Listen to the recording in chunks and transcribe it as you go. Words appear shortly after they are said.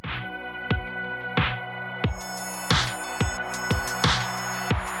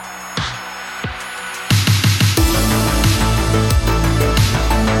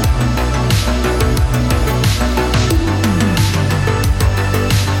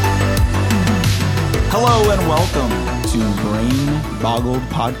welcome to Brain Boggled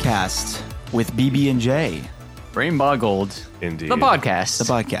Podcast with BB and J. Brain Boggled. Indeed. The podcast. The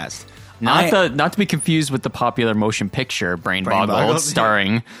podcast. Not to be confused with the popular motion picture Brain Boggled,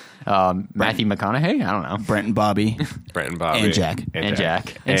 starring Matthew McConaughey. I don't know. Brent and Bobby. Brent and Bobby. And Jack. And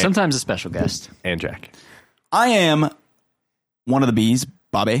Jack. And sometimes a special guest. And Jack. I am one of the bees,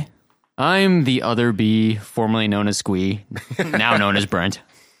 Bobby. I'm the other bee, formerly known as Squee, now known as Brent.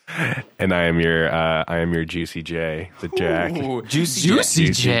 And I am your Juicy J, the Jack. Ooh, Juicy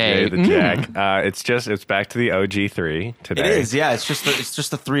J, the Jack. It's back to the OG3 today. It is, yeah. It's just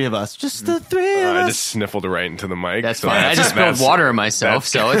the three of us. Just the three of us. I just sniffled right into the mic. That's fine. I just spilled water on myself,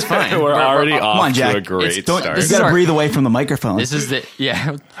 so it's fine. We're already off on, Jack. to a great start. You gotta breathe away from the microphone. This is the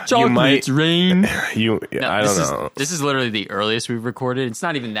chocolates rain. I don't know. This is literally the earliest we've recorded. It's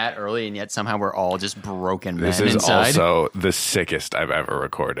not even that early, and yet somehow we're all just broken men This is inside. also the sickest I've ever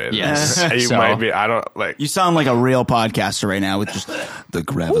recorded. Yes. You might be. I don't like. You sound like a real podcaster right now with just the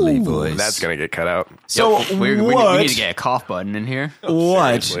gravelly voice. That's gonna get cut out. So we need to get a cough button in here.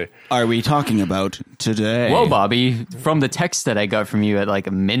 What Seriously. are we talking about today? Well, Bobby, from the text that I got from you at like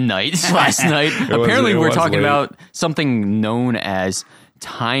midnight last night, apparently we're talking about something known as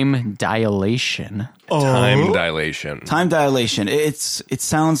time dilation. Time dilation. Time dilation. It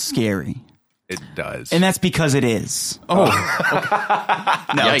sounds scary. It does. And that's because it is. Oh,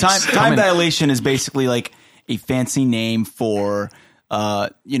 No, Yikes. time dilation is basically like a fancy name for,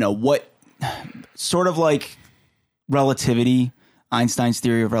 what sort of like relativity, Einstein's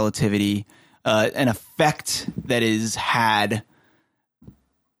theory of relativity, an effect that is had,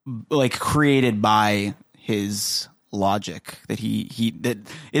 like created by his logic that that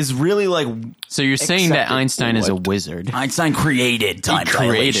is really like. So you're saying that accepted. Einstein is a wizard? Einstein created time He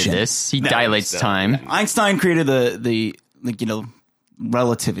created dilation. this. He dilates time. Einstein created the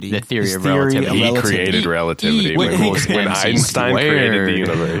relativity. The theory His of relativity. He created relativity when Einstein created the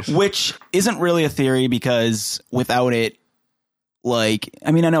universe. Which isn't really a theory because without it, I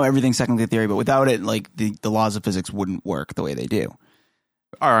know everything's technically a theory, but without it, the laws of physics wouldn't work the way they do.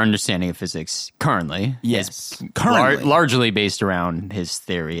 Our understanding of physics currently is largely based around his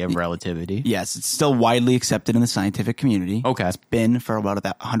theory of relativity. Yes, it's still widely accepted in the scientific community. Okay. It's been for about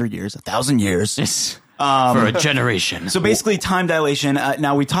 100 years, 1,000 years. Yes. For a generation. So basically, time dilation.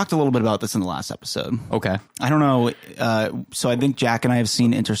 Now, we talked a little bit about this in the last episode. Okay. I don't know. So I think Jack and I have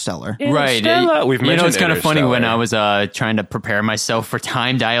seen Interstellar. Right. We've mentioned it's kind of funny when I Interstellar. was trying to prepare myself for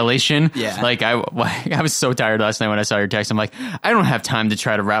time dilation. Yeah. Like I was so tired last night when I saw your text. I'm like, I don't have time to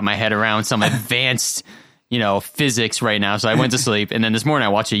try to wrap my head around some advanced, physics right now. So I went to sleep, and then this morning I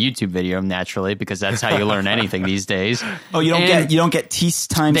watched a YouTube video naturally because that's how you learn anything these days. Oh, you don't get T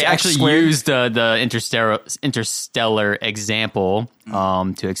times They X actually squared? used the interstellar example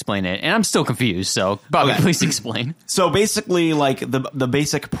to explain it, and I'm still confused. So, Bobby, please explain. So basically, the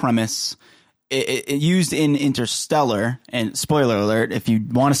basic premise it used in Interstellar, and spoiler alert, if you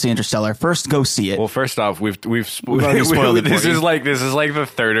want to see Interstellar, first go see it. Well, first off, we've already spoiled it this for you. is like the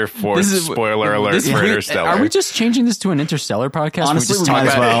third or fourth spoiler alert for Interstellar. Are we just changing this to an Interstellar podcast? Honestly, we we might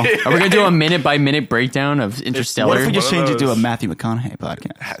as well. Are we going to do a minute by minute breakdown of Interstellar? What if we just one of change it to a those- Matthew McConaughey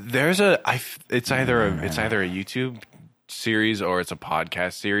podcast? It's either a YouTube series or it's a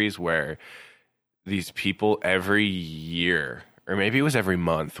podcast series where these people every year, or maybe it was every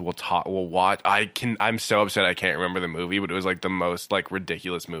month, we'll watch. I'm so upset I can't remember the movie, but it was like the most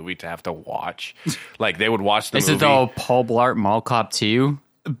ridiculous movie to have to watch. Like they would watch the movie. Is it the Paul Blart Mall Cop 2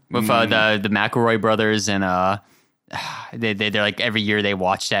 with the McElroy brothers and they're like every year they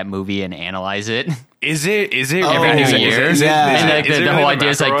watch that movie and analyze it. Is it Every new year? And the whole idea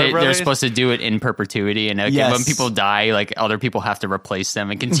is they're supposed to do it in perpetuity, and when people die, other people have to replace them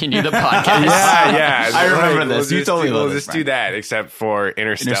and continue the podcast. Yeah. I remember this. You told me about We'll this, just do that, except for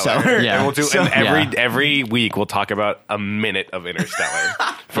Interstellar. Interstellar. Yeah. And we'll do So- every week we'll talk about a minute of Interstellar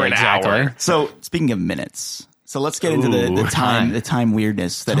for an hour. So speaking of minutes, so let's get into the time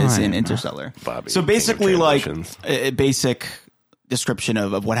weirdness that is in Interstellar. Bobby, So basically, king of transitions. a basic description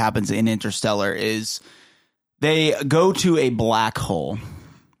of what happens in Interstellar is they go to a black hole.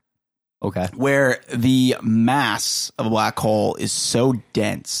 Okay. Where the mass of a black hole is so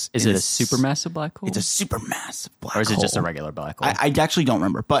dense. Is it a supermassive black hole? It's a supermassive black hole. Or is it just a regular black hole? I actually don't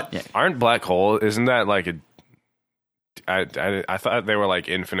remember, but Aren't black hole? Isn't that like a? I thought they were like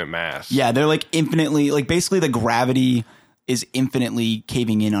infinite mass. yeah, they're infinitely, basically the gravity is infinitely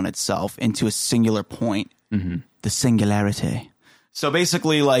caving in on itself into a singular point. Mm-hmm. The singularity. So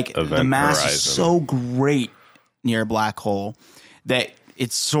basically, the mass horizon. is so great near a black hole that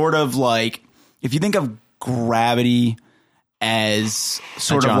it's sort of like, if you think of gravity as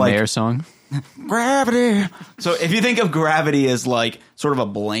sort a John of like Mayer song. Gravity. So if you think of gravity as like sort of a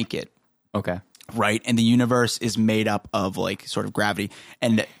blanket, Okay. right? And the universe is made up of like sort of gravity,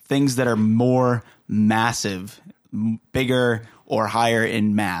 and things that are more massive, bigger or higher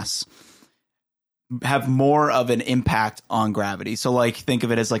in mass have more of an impact on gravity. So like think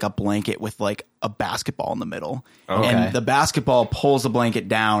of it as like a blanket with like a basketball in the middle. Okay. And the basketball pulls the blanket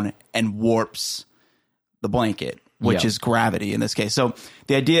down and warps the blanket, which Yep. is gravity in this case. So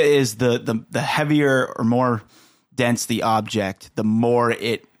the idea is the heavier or more dense the object, the more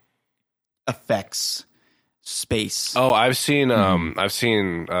it affects space. Oh, I've seen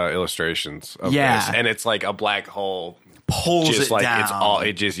illustrations of Yeah. this, and it's like a black hole. Pulls Just it like down. it's all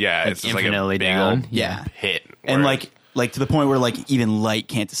it just it's just like a infinitely big down. old Yeah. pit. And where like to the point where like even light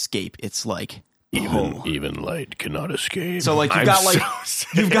can't escape. It's like even light cannot escape. so like I'm you've got like so sick.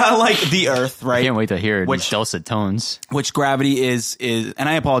 you've got like the Earth, right? Can't wait to hear Which- these dulcet tones. Which gravity is, and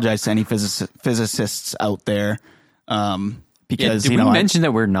I apologize to any physicists out there, because Did you we know mention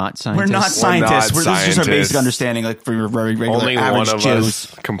that we're not we're scientists? not scientists. This is just our basic scientists. understanding, like for your very regular Only average one of Joes.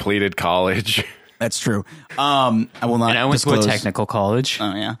 us completed college. That's true. I will not. And I went disclose. to a technical college.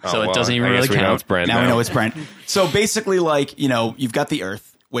 Oh yeah. So it doesn't even I really guess we know count. it's Brent Now we know it's Brent. So basically, like you've got the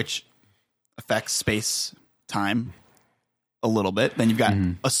Earth, which affects space time a little bit. Then you've got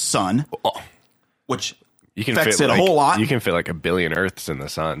a sun, which you can affects fit it a like, whole lot. You can fit like a billion Earths in the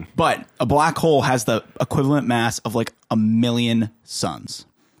sun. But a black hole has the equivalent mass of like 1 million suns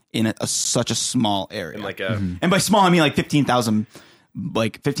in such a small area. And like a And by small, I mean like 15,000,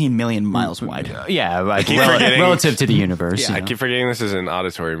 like 15 million miles wide. Yeah, like keep forgetting- relative to the universe. Yeah, you I know? keep forgetting this is an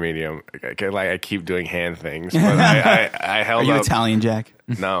auditory medium. I keep doing hand things, but I Are held you up. Italian, Jack?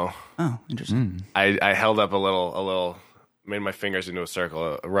 No, Oh, interesting. I held up a little, made my fingers into a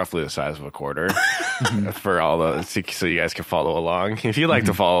circle, roughly the size of a quarter, for all the so you guys can follow along. If you'd like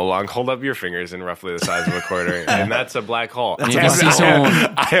to follow along, hold up your fingers in roughly the size of a quarter, and that's a black hole. You can see someone-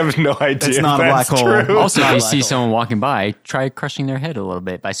 I have no idea. That's if not a black that's hole. true. Also, if Not you a black see hole. someone walking by, try crushing their head a little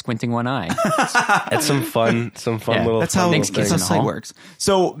bit by squinting one eye. That's some fun Yeah. little. That's how Thanks, that's kids how in the sight hall. works.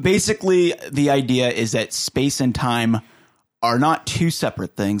 So basically, the idea is that space and time are not two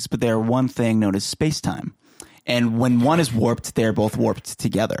separate things, but they are one thing known as space time. And when one is warped, they're both warped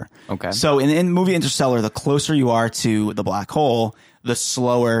together. Okay. So in the movie Interstellar, the closer you are to the black hole, the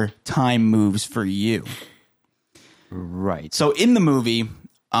slower time moves for you. Right. So in the movie,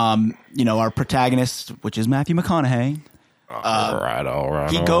 our protagonist, which is Matthew McConaughey, all right.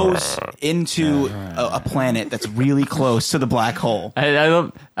 he goes into a planet that's really close to the black hole. I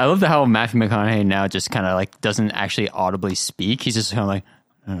love how Matthew McConaughey now just kind of like doesn't actually audibly speak. He's just kind of like,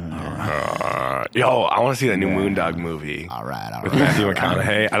 Yo, I want to see that new Moondog movie. All right. With Matthew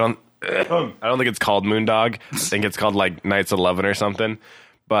McConaughey. I don't think it's called Moondog. I think it's called like Knights 11 or something.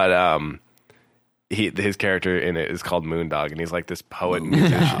 But his character in it is called Moondog, and he's like this poet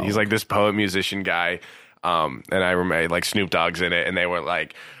musician. He's like this poet musician guy. And I remember like Snoop Dogg's in it, and they were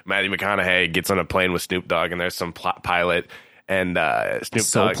like Matthew McConaughey gets on a plane with Snoop Dogg, and there's some pilot. And Snoop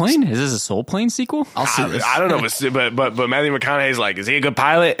Soul Dogg. Plane? Is this a Soul Plane sequel? I'll see this. I don't know, but Matthew McConaughey's like, is he a good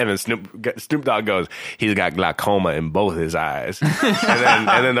pilot? And then Snoop Dogg goes, he's got glaucoma in both his eyes. and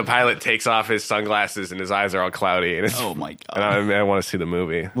then the pilot takes off his sunglasses and his eyes are all cloudy. And Oh my God. And I want to see the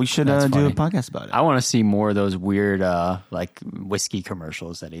movie. We should do funny. a podcast about it. I want to see more of those weird like whiskey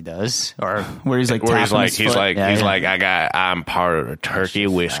commercials that he does. Or Where he's like, Where he's tapping like, his he's foot. like, Yeah, he's yeah. like, I'm part of the turkey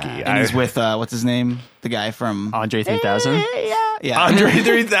whiskey. And he's with what's his name? The guy from Andre 3000. yeah. Andre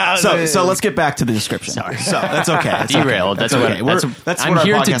 3000. So let's get back to the description. Sorry. So that's okay. That's Derailed. Okay. That's okay. what. That's I'm what our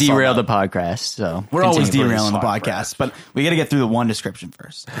here to podcast's all derail the about. podcast. So We're always continue. derailing the podcast, but we got to get through the one description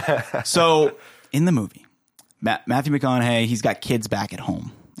first. So in the movie, Matthew McConaughey, he's got kids back at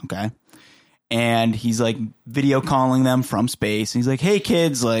home. Okay. And he's like video calling them from space. And he's like, hey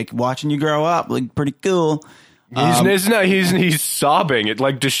kids, like watching you grow up, like pretty cool. He's sobbing. It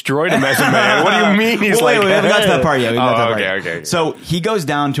like destroyed him as a man. What do you mean? He's Wait, like, we haven't got to that part yet. We haven't got to that part okay. yet. So he goes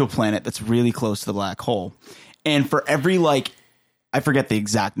down to a planet that's really close to the black hole. And for every I forget the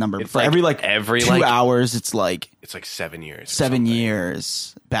exact number, but It's for like every 2 like- hours, it's like it's like 7 years. or 7 something.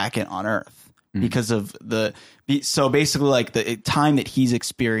 years back on Earth because of so basically like the time that he's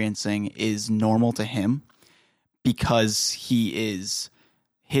experiencing is normal to him because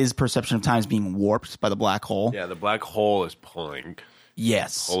his perception of time is being warped by the black hole. Yeah, the black hole is pulling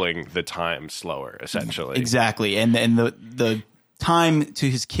Yes. the time slower, essentially. Exactly. And the time to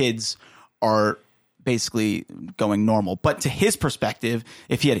his kids are basically going normal. But to his perspective,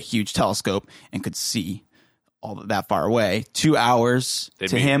 if he had a huge telescope and could see all that far away, 2 hours They'd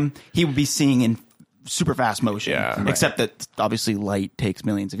to be- him, he would be seeing in super fast motion. Yeah. Except that obviously light takes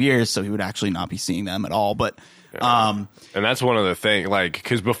millions of years, so he would actually not be seeing them at all. But and that's one of the things, like,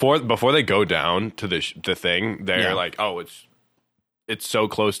 because before they go down to the thing, they're like, oh, it's so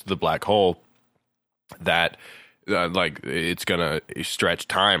close to the black hole that like it's gonna stretch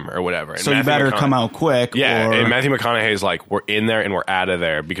time or whatever. And so you better come out quick. Yeah, or, and Matthew McConaughey's like, we're in there and we're out of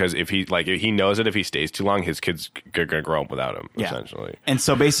there, because if he knows that if he stays too long, his kids are gonna grow up without him. Essentially. And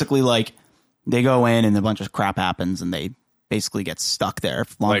so basically, like, they go in and a bunch of crap happens, and they basically get stuck there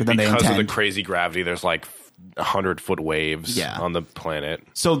longer than they intend. Because of the crazy gravity, there's like 100-foot waves on the planet.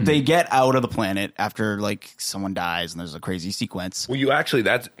 So they get out of the planet after like someone dies, and there's a crazy sequence. Well,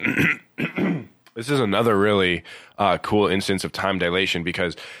 that's this is another really cool instance of time dilation,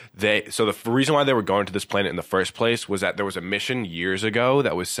 because the reason why they were going to this planet in the first place was that there was a mission years ago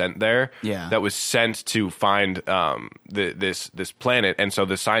that was sent there. Yeah. That was sent to find this planet, and so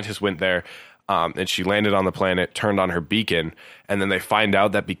the scientists went there. And she landed on the planet, turned on her beacon, and then they find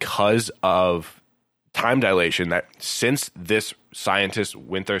out that because of time dilation, that since this scientist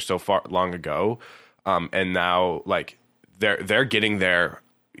went there so far long ago, and now like they're getting there.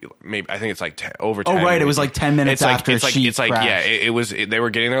 Maybe I think it's like over 10. Oh, right. It was like 10 minutes after she crashed. They were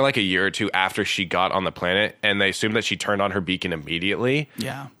getting there like a year or two after she got on the planet, and they assumed that she turned on her beacon immediately.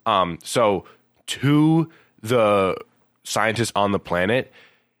 Yeah. So to the scientists on the planet,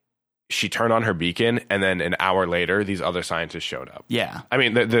 she turned on her beacon, and then an hour later, these other scientists showed up. Yeah. I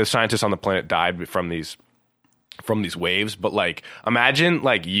mean, the scientists on the planet died from these waves, but like, imagine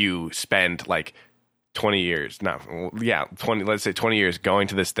like you spend like 20 years, 20 years going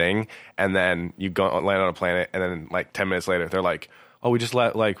to this thing, and then you go land on a planet, and then like 10 minutes later, they're like, oh, we just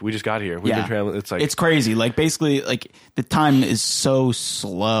got here. We've been traveling. It's like, it's crazy. Like, basically, like, the time is so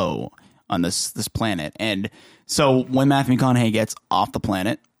slow on this planet. And so when Matthew McConaughey gets off the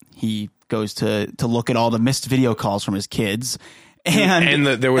planet, he goes to look at all the missed video calls from his kids. And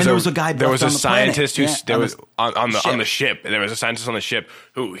there was a guy. There was a scientist who there was on the ship. There was a scientist on the ship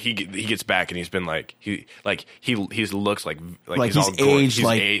who he gets back, and he's been like he looks like he's all aged,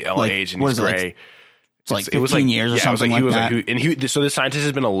 all aged and he's gray. It's like 15 years or something like that. So the scientist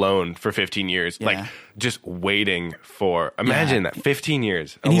has been alone for 15 years, like just waiting for. Imagine that 15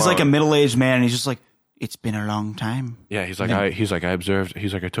 years, and he's like a middle-aged man, and he's just like, it's been a long time. Yeah, I observed.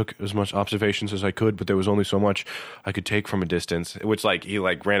 He's like, I took as much observations as I could, but there was only so much I could take from a distance. Which, like, he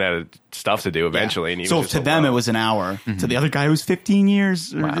like ran out of stuff to do eventually. And he so to them, it was an hour. Mm-hmm. To the other guy, it was 15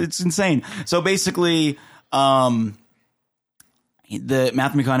 years. Wow. It's insane. So basically, the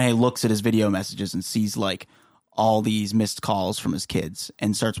Matthew McConaughey looks at his video messages and sees like all these missed calls from his kids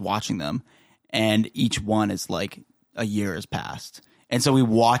and starts watching them, and each one is like a year has passed, and so he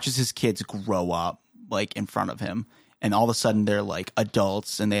watches his kids grow up like in front of him, and all of a sudden they're like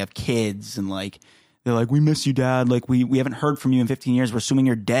adults and they have kids, and like they're like, we miss you, Dad, like we haven't heard from you in 15 years, we're assuming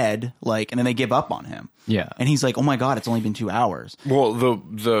you're dead, like, and then they give up on him. Yeah. And he's like, oh my God, it's only been 2 hours. Well,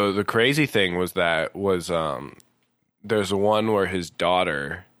 the crazy thing was there's one where his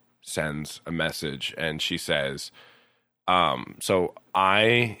daughter sends a message, and she says,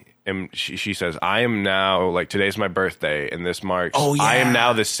 she says, I am now, like, today's my birthday, and this marks, I am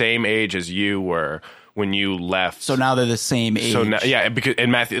now the same age as you were when you left. So now they're the same age. So now, because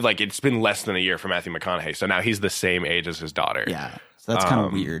and Matthew, like, it's been less than a year for Matthew McConaughey, so now he's the same age as his daughter. Yeah, so that's kind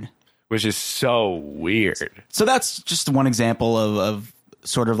of weird. Which is so weird. So that's just one example of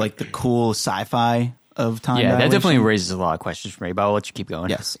sort of like the cool sci-fi of time. Yeah, that definitely raises a lot of questions for me, but I'll let you keep going.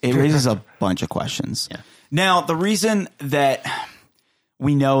 Yes, it raises a bunch of questions. Yeah. Now, the reason that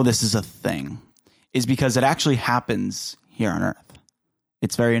we know this is a thing is because it actually happens here on Earth.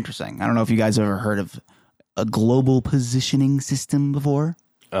 It's very interesting. I don't know if you guys have ever heard of a global positioning system before.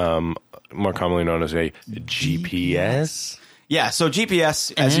 More commonly known as a GPS. Yeah, so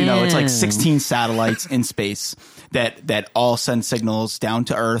GPS, as you know, it's like 16 satellites in space that all send signals down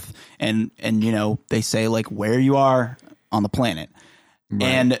to Earth, and you know, they say like where you are on the planet. Right.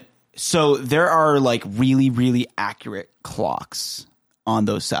 And so there are like really, really accurate clocks on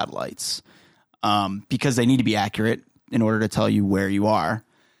those satellites because they need to be accurate in order to tell you where you are.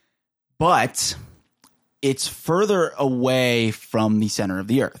 But it's further away from the center of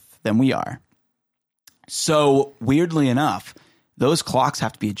the Earth than we are. So weirdly enough, those clocks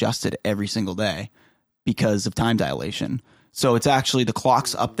have to be adjusted every single day because of time dilation. So it's actually the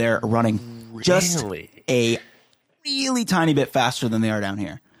clocks up there are running just a really tiny bit faster than they are down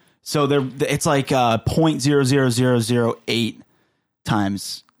here. So it's like 0.00008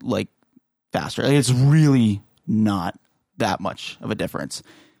 times like faster. It's really not that much of a difference.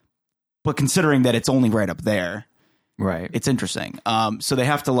 But considering that it's only right up there, Right. It's interesting. So they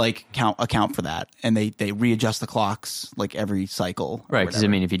have to like account for that, and they readjust the clocks like every cycle. Right. Because I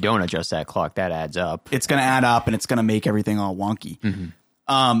mean, if you don't adjust that clock, that adds up. It's going to add up, and it's going to make everything all wonky.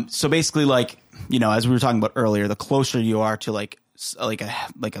 So basically, like, you know, as we were talking about earlier, the closer you are to like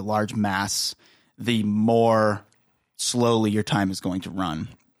a large mass, the more slowly your time is going to run.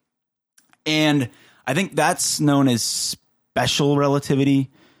 And I think that's known as special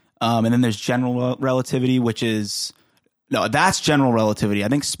relativity. And then there's general relativity, which is that's general relativity. I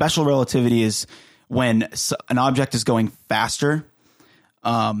think special relativity is when an object is going faster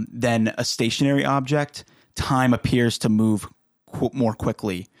than a stationary object, time appears to move more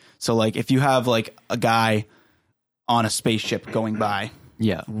quickly. So like if you have like a guy on a spaceship going by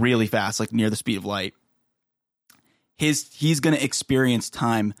really fast, like near the speed of light, he's going to experience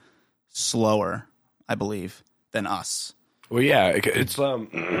time slower, I believe, than us. Well, yeah, it's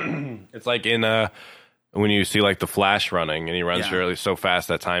it's like in when you see like the Flash running and he runs really so fast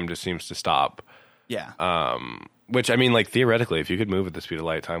that time just seems to stop. Yeah. Which I mean, like theoretically, if you could move at the speed of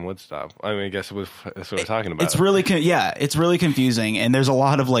light, time would stop. I mean, I guess that's what we're talking about. It's really it's really confusing, and there's a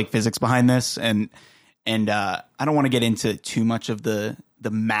lot of like physics behind this, and I don't want to get into too much of the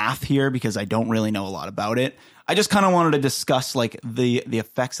math here because I don't really know a lot about it. I just kind of wanted to discuss like the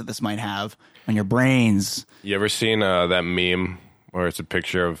effects that this might have on your brains. You ever seen that meme where it's a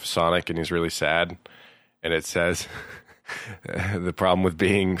picture of Sonic and he's really sad, and it says, "The problem with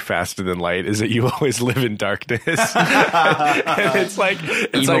being faster than light is that you always live in darkness." And it's like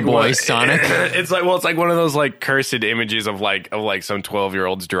Evil boy Sonic. It's like it's like one of those like cursed images of like some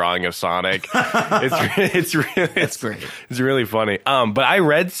 12-year-old's drawing of Sonic. It's great. It's really funny. But I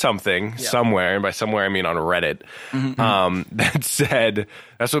read something somewhere, and by somewhere I mean on Reddit, that said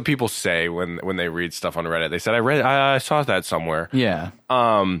that's what people say when they read stuff on Reddit. They said I saw that somewhere. Yeah.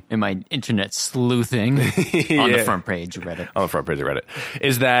 In my internet sleuthing on the front page of Reddit. On the front page of Reddit.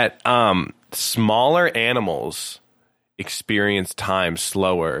 Is that smaller animals experience time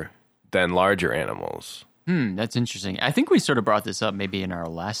slower than larger animals. That's interesting. I think we sort of brought this up maybe in our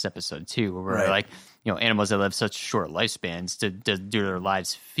last episode too, where we're like, you know, animals that live such short lifespans do their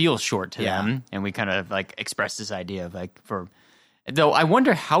lives feel short to them. And we kind of like express this idea of like though I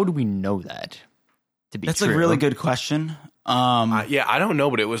wonder, how do we know that to be That's true? a really good question. I don't know,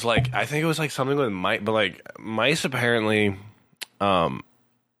 but it was like, I think it was like something with mice, but like mice apparently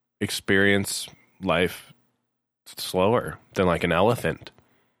experience life slower than like an elephant.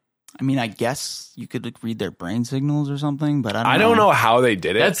 I mean, I guess you could like read their brain signals or something, but I don't know how they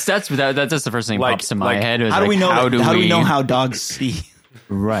did it. That's the first thing that pops to my head. How do we know? How do we know how dogs see?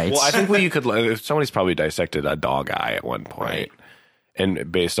 Right. Well, I think you could. Somebody's probably dissected a dog eye at one point,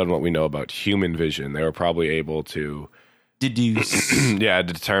 and based on what we know about human vision, they were probably able to deduce.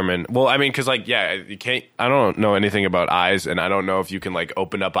 Determine. Well, I mean, because like, you can't. I don't know anything about eyes, and I don't know if you can like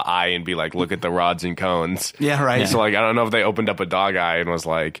open up an eye and be like, look at the rods and cones. Yeah, right. So like, I don't know if they opened up a dog eye and was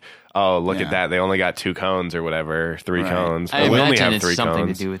like, oh, look at that. They only got 2 cones or whatever, 3 cones. I we only imagine have it's 3 something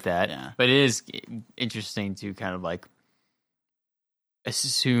cones. to do with that. Yeah. But it is interesting to kind of like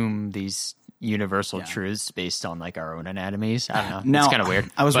assume these universal truths based on like our own anatomies. I don't know. Now, it's kind of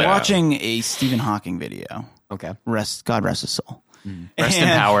weird. I was watching a Stephen Hawking video. Okay. God rest his soul. Rest in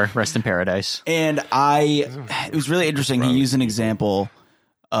power. Rest in paradise. And it was really interesting. He used an example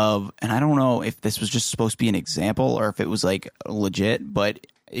of, and I don't know if this was just supposed to be an example or if it was like legit, but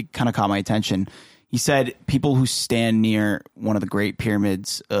it kind of caught my attention. He said people who stand near one of the Great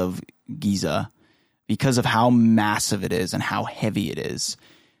Pyramids of Giza, because of how massive it is and how heavy it is,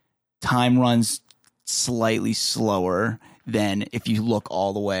 time runs slightly slower than if you look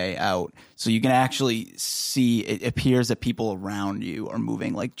all the way out. So you can actually see, it appears that people around you are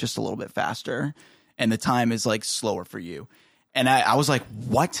moving like just a little bit faster, and the time is like slower for you. And I was like,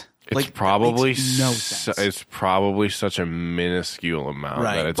 what? It's like, probably no sense. It's probably such a minuscule amount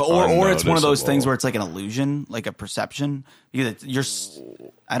that it's or it's one of those things unnoticeable. where it's like an illusion, like a perception. Because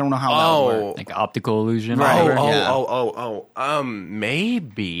I don't know how that would work. Like optical illusion. Right. Or whatever.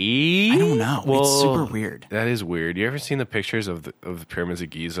 Maybe. I don't know. Well, it's super weird. That is weird. You ever seen the pictures of the pyramids of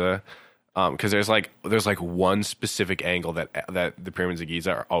Giza? Because there's like one specific angle that the pyramids of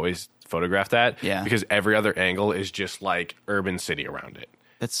Giza are always photographed at. Yeah. Because every other angle is just like urban city around it.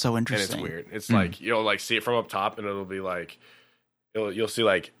 That's so And interesting. it's weird. It's like you'll like see it from up top, and it'll be like you'll see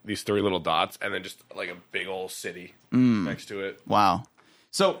like these 3 little dots, and then just like a big old city next to it. Wow.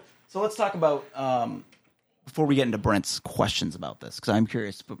 So let's talk about before we get into Brent's questions about this, because I'm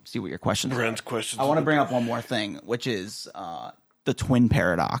curious to see what your questions are. Questions. I want to bring up one more thing, which is the twin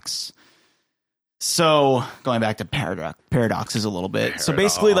paradox. So going back to paradoxes a little bit. So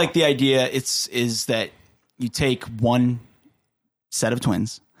basically, like the idea is that you take one set of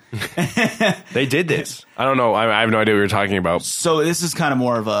twins. They did this. I don't know. I have no idea what you're talking about. So this is kind of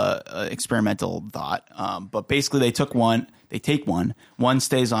more of a experimental thought. But basically they take one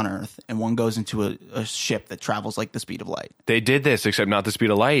stays on Earth, and one goes into a ship that travels like the speed of light. They did this, except not the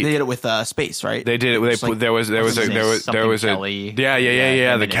speed of light. They did it with space, right? They did it. There was Kelly.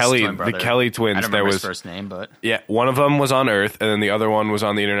 The Kelly twins. I don't remember his first name, but one of them was on Earth, and then the other one was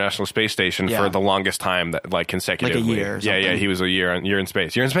on the International Space Station for the longest time, that like consecutively. Like a year or something. He was a year in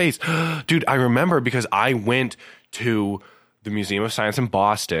space. Dude, I remember because I went to the Museum of Science in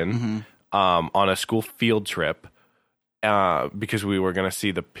Boston on a school field trip because we were going to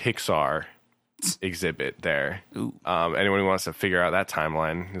see the Pixar exhibit there. Anyone who wants to figure out that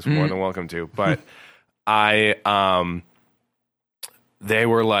timeline is more than welcome to. But they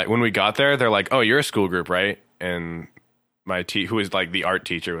were like, when we got there, they're like, "Oh, you're a school group, right?" And my who is like the art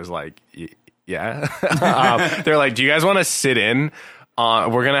teacher, was like, "Yeah." They're like, "Do you guys want to sit in?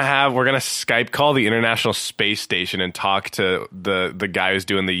 We're gonna Skype call the International Space Station and talk to the guy who's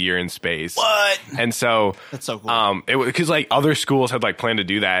doing the year in space." What? And so that's so cool. Because like other schools had like planned to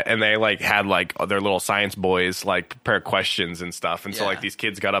do that, and they like had like their little science boys like prepare questions and stuff. And so like these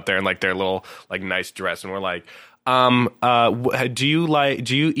kids got up there in like their little like nice dress, and we're like, do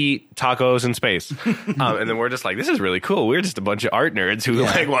you eat tacos in space? And then we're just like, this is really cool. We're just a bunch of art nerds who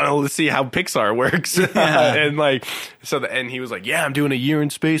like want to see how Pixar works. And like, and he was like, yeah, I'm doing a year in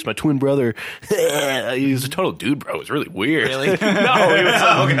space. My twin brother, he was a total dude, bro. It was really weird. Really? No, he was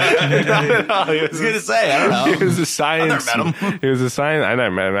I was gonna say, I don't know. He was a science. I never met him. He was a science. I never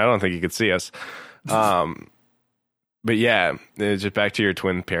met him. I don't think he could see us. But yeah, it's just back to your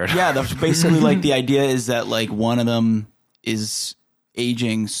twin paradox. Yeah, that's basically like the idea is that like one of them is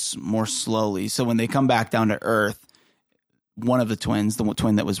aging more slowly. So when they come back down to Earth, one of the twins, the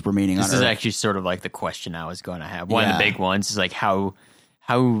twin that was remaining on Earth. This is actually sort of like the question I was going to have. One of the big ones is like, how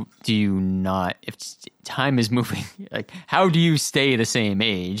do you not, if time is moving, like how do you stay the same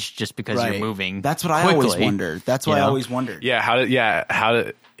age just because you're moving? That's what I quickly? always wondered. That's what I always wondered.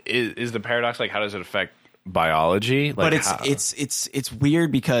 Yeah, is the paradox like, how does it affect biology? Like, but it's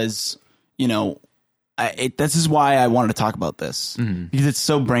weird because, you know, this is why I wanted to talk about this, because it's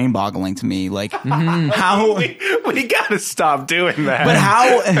so brain boggling to me. Like how we gotta stop doing that. But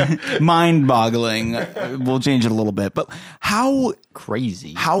how mind boggling, we'll change it a little bit, but how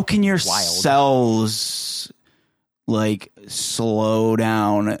crazy, how can your cells like slow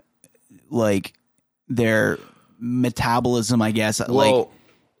down like their metabolism, I guess, like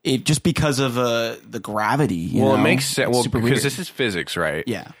it just because of the gravity. You know? It makes sense. Well, super because weird. this is physics, right?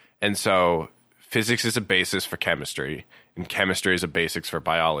 Yeah. And so physics is a basis for chemistry, and chemistry is a basis for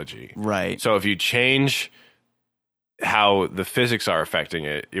biology. Right. So if you change how the physics are affecting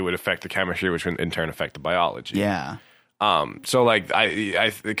it, it would affect the chemistry, which would in turn affect the biology. Yeah. So like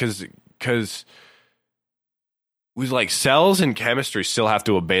because we like cells and chemistry still have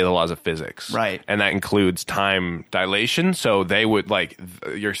to obey the laws of physics, right? And that includes time dilation. So they would like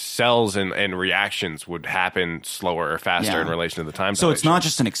your cells and reactions would happen slower or faster in relation to the time. So dilation. it's not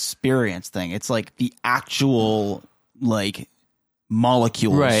just an experience thing; it's like the actual like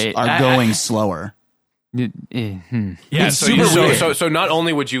molecules are going slower. Yeah, so not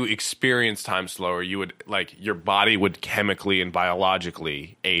only would you experience time slower, you would like your body would chemically and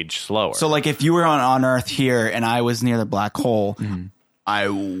biologically age slower. So like if you were on Earth here and I was near the black hole, I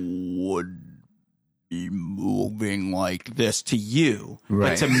would be moving like this to you.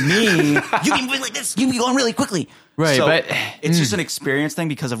 Right. But to me, you'd be moving like this. You'd be going really quickly. Right, so but it's just an experience thing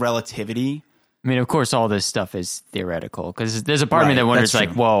because of relativity. I mean, of course, all this stuff is theoretical because there's a part of me that wonders,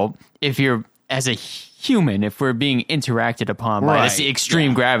 like, well, if you're as a human, if we're being interacted upon by this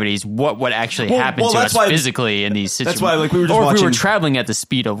extreme gravities, what would actually happen to us physically in these situations? That's why, like, we were just or watching, if we were traveling at the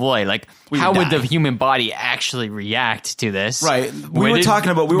speed of light, like, how would the human body actually react to this? Right. We were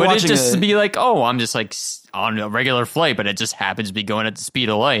watching it just be like, oh, I'm just like on a regular flight, but it just happens to be going at the speed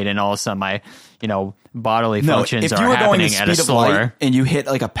of light, and all of a sudden my, bodily functions are happening at a slower. And you hit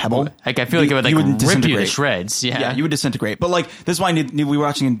like a pebble, like I feel like it would rip you to shreds. Yeah, you would disintegrate. But like this is why we were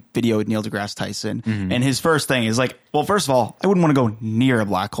watching a video with Neil deGrasse Tyson, and his first thing is like, well, first of all, I wouldn't want to go near a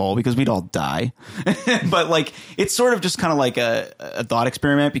black hole because we'd all die. But like, it's sort of just kind of like a thought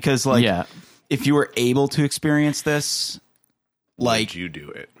experiment because like, if you were able to experience this, like, would you do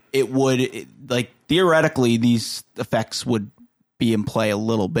it? It would like theoretically these effects would be in play a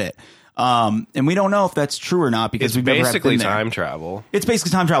little bit. And we don't know if that's true or not because we've basically never time travel. It's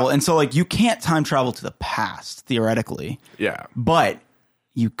basically time travel. And so like you can't time travel to the past theoretically. Yeah. But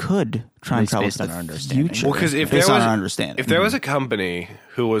you could try and least travel based to on the our understanding. future. Well, because based on our understanding. if there was a company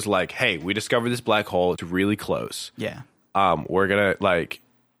who was like, "Hey, we discovered this black hole. It's really close. yeah. We're gonna like,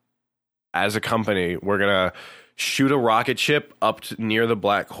 as a company, we're gonna shoot a rocket ship up to near the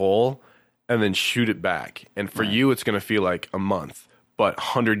black hole, and then shoot it back. And for you, it's gonna feel like a month, but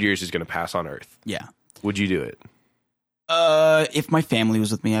 100 years is gonna pass on Earth. Yeah. Would you do it? If my family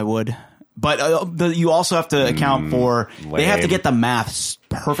was with me, I would. But you also have to account for they have to lame. get the maths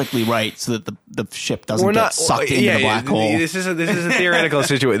perfectly right so that the ship doesn't get sucked into the black hole. This is a theoretical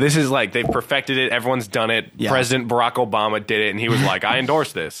situation. This is like they've perfected it. Everyone's done it. Yeah. President Barack Obama did it, and he was like, "I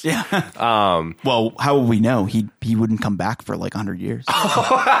endorse this." Yeah. Well, how would we know? He wouldn't come back for like 100 years.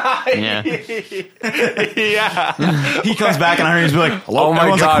 Yeah. Yeah. He comes back in 100 years and be like, hello? Oh my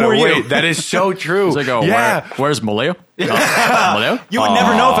Everyone's god! like, who are Wait, you? that is so true. It's like, oh, yeah. where's Maleo? Maleo? You would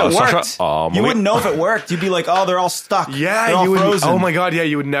never know if it Sasha, worked. You wouldn't know if it worked. You'd be like, oh, they're all stuck. They're Yeah, all you would. frozen. Oh my god! Yeah,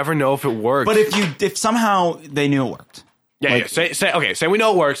 you would never know if it worked. But if somehow they knew it worked. yeah. Say we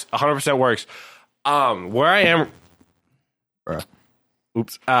know it works. 100% works. Where I am.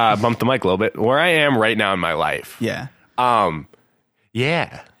 Oops. Bumped the mic a little bit. Where I am right now in my life. Yeah.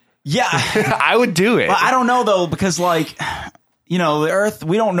 Yeah. Yeah. I would do it. But I don't know though, because like, the Earth,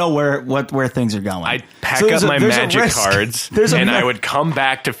 we don't know where things are going. I'd pack So up my there's a magic risk. cards There's a and I risk. would come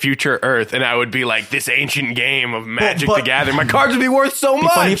back to future Earth and I would be like, this ancient game of Magic but- the Gathering. My cards would be worth so It'd be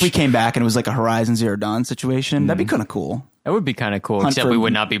much. funny if we came back and it was like a Horizon Zero Dawn situation. That'd be kind of cool. That would be kind of cool, Hunt except for- we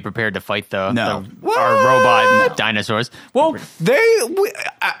would not be prepared to fight No. our robot dinosaurs. Well,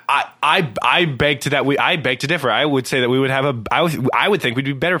 I beg to that. I beg to differ. I would say that we would have I would think we'd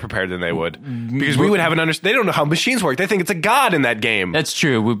be better prepared than they would because we would have an understanding. They don't know how machines work. They think it's a god in that game. that's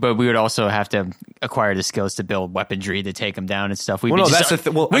true, but we would also have to acquire the skills to build weaponry to take them down and stuff. We'd Well, be no, just, that's the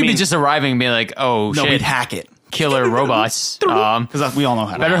th- well, I we'd be mean- just arriving and be like, oh, No, shit, we'd hack it. killer robots. Because we all know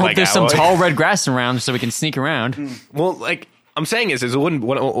how to Better hack. hope Like there's some Alloy. tall red grass around so we can sneak around. Well, like I'm saying is it wouldn't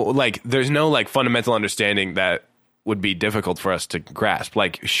like there's no like fundamental understanding that would be difficult for us to grasp.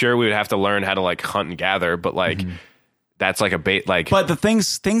 Like, sure, we would have to learn how to like hunt and gather, but like that's like a bait. Like, But the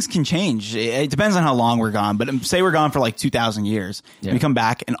things can change. It depends on how long we're gone. But say we're gone for like 2,000 years. Yeah. We come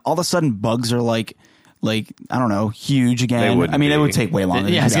back and all of a sudden bugs are like I don't know, huge again. wouldn't I mean, it be. would take way longer.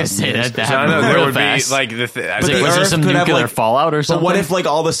 Yeah, I was than gonna 2,000 say years. that so I know happened there real would fast. be like the. Was the there Earth some could have, nuclear like- fallout or But something? what if like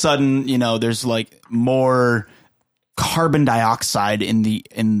all of a sudden, there's like more carbon dioxide in the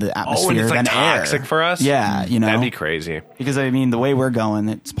atmosphere and it's like than toxic air for us. Yeah, That'd be crazy. because I mean the way we're going,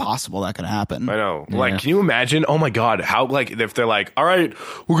 it's possible that could happen. I know. Like, can you imagine? Oh my god, how like if they're like, all right,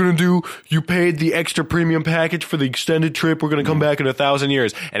 we're gonna do. You paid the extra premium package for the extended trip. We're gonna come back in 1,000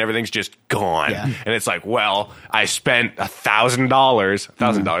 years, and everything's just gone. Yeah. And it's like, well, I spent $1,000.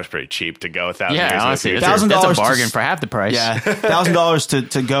 $1,000 pretty cheap to go 1,000 years. in yeah, the honestly, future. that's $1,000 a to bargain for half the price. Yeah, $1,000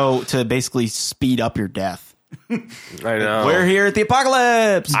 to go to basically speed up your death. I know. We're here at the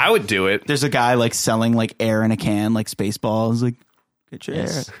apocalypse. I would do it. There's a guy like selling like air in a can, like Spaceballs. Like, get your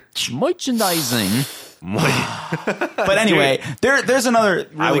air. Merchandising. But anyway, there's another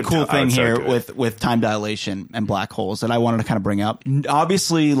really would cool I thing would so here do it. with time dilation and black holes that I wanted to kind of bring up.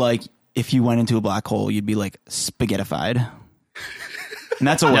 Obviously, like if you went into a black hole, you'd be like spaghettified. And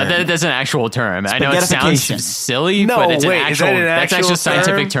that's a word. No, that's an actual term. I know it sounds Spaghettification. silly, No, but it's wait, an actual. is that an That's actual actually a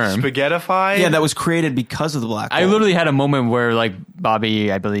scientific term. Spaghettify? Yeah, that was created because of the black hole. I literally had a moment where, like,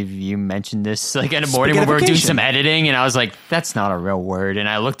 Bobby, I believe you mentioned this, like, in the morning when we were doing Spaghettification. some editing, and I was like, that's not a real word. And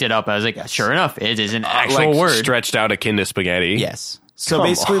I looked it up. I was like, sure enough, it is an actual like word. stretched out akin to spaghetti. Yes. So Come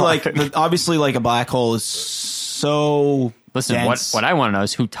basically, on. like obviously, like a black hole is so. Listen, dense. what I want to know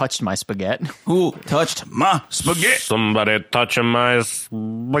is who touched my spaghetti. Who touched my spaghetti? Somebody touching my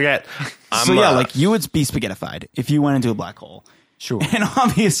spaghetti. So yeah, like you would be spaghettified if you went into a black hole. Sure. And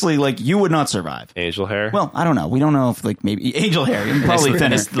obviously, like you would not survive. angel hair. Well, I don't know. We don't know if like maybe angel hair, you're probably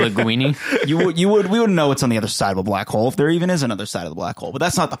thinner. It's linguini. We wouldn't know what's on the other side of a black hole if there even is another side of the black hole. But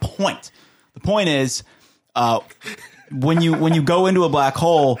that's not the point. The point is, when you go into a black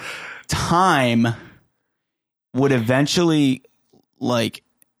hole, time would eventually like.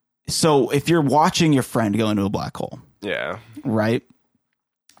 So if you're watching your friend go into a black hole, yeah. right?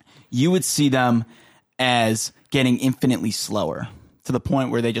 You would see them as getting infinitely slower to the point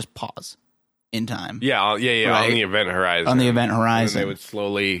where they just pause in time. Yeah, yeah. Right. On the event horizon. On the event horizon. And they would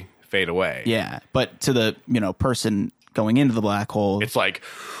slowly fade away. Yeah, but to the person going into the black hole, It's like,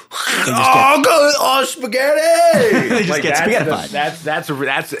 just spaghetti! They just get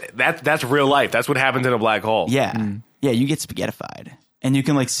spaghettified. That's real life. That's what happens in a black hole. yeah, yeah, you get spaghettified, and you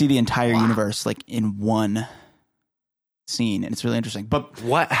can like see the entire universe like in one seen, and it's really interesting. But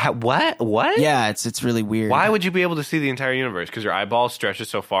What? yeah, it's really weird. Why would you be able to see the entire universe? Because your eyeball stretches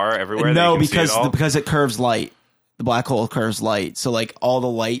so far everywhere. No, that you can see it all? because it curves light. The black hole curves light. So like all the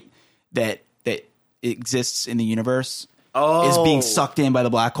light that exists in the universe is being sucked in by the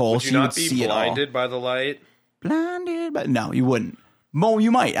black hole. Would you not be blinded by the light? Blinded, but no, you wouldn't. Mo,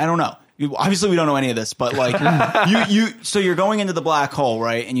 you might. I don't know. Obviously, we don't know any of this, but like so you're going into the black hole,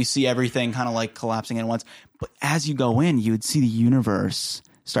 right? And you see everything kind of like collapsing at once. But as you go in, you would see the universe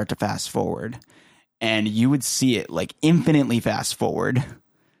start to fast forward, and you would see it like infinitely fast forward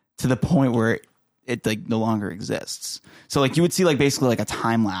to the point where it like no longer exists. So like you would see like basically like a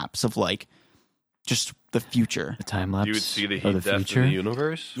time lapse of like just the future. The time lapse. You would see the heat death of the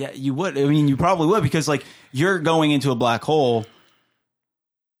universe. Yeah, you would. I mean, you probably would, because like you're going into a black hole.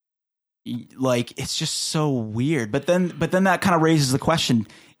 Like it's just so weird. But then that kind of raises the question: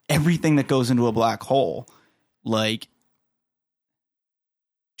 everything that goes into a black hole, like,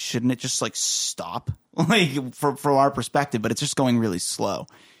 shouldn't it just like stop? Like from our perspective, but it's just going really slow.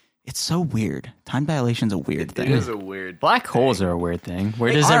 It's so weird. Time dilation's a weird thing. It is a weird. Black holes are a weird thing.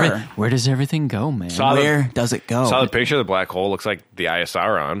 Where does everything go, man? Where does it go? Saw the picture of the black hole. Looks like the eye of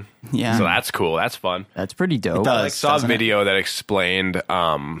Sauron. Yeah, so that's cool. That's fun. That's pretty dope. It does, I saw a video that explained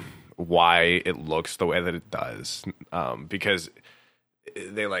why it looks the way that it does, because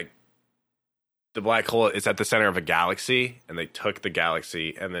they like the black hole is at the center of a galaxy, and they took the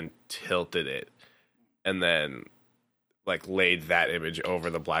galaxy and then tilted it, and then like laid that image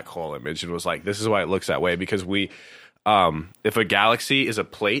over the black hole image, and was like, this is why it looks that way, because we if a galaxy is a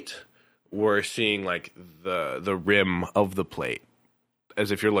plate, we're seeing like the rim of the plate,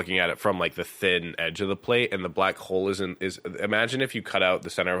 as if you're looking at it from like the thin edge of the plate, and the black hole is imagine if you cut out the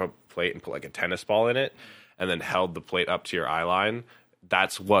center of a plate and put like a tennis ball in it and then held the plate up to your eye line.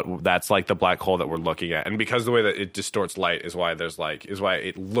 That's like the black hole that we're looking at. And because the way that it distorts light is why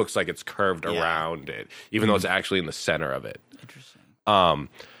it looks like it's curved around it, even though it's actually in the center of it. Interesting.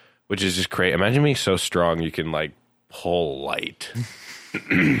 Which is just crazy. Imagine being so strong you can like pull light.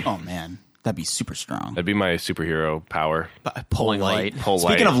 Oh man, that'd be super strong. That'd be my superhero power. Pulling light. Pull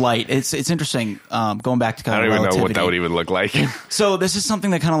Speaking light. of light, it's interesting. Going back to kind I of don't even relativity. know what that would even look like. So this is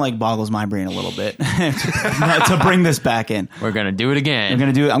something that kind of like boggles my brain a little bit to bring this back in. We're gonna do it again.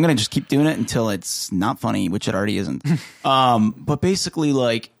 I'm gonna just keep doing it until it's not funny, which it already isn't. But basically,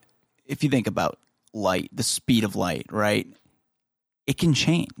 like, if you think about light, the speed of light, right? It can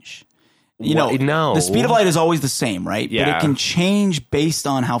change. No. The speed of light is always the same, right? Yeah. But it can change based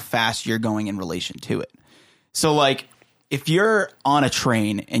on how fast you're going in relation to it. So, like, if you're on a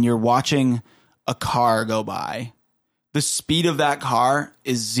train and you're watching a car go by, the speed of that car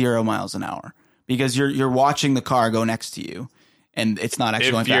is 0 miles an hour, because you're watching the car go next to you, and it's not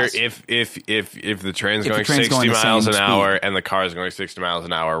actually going fast. If the train's If going the train's 60 going the miles same an hour speed. and the car is going 60 miles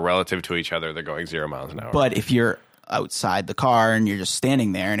an hour relative to each other, they're going 0 miles an hour. But if you're outside the car and you're just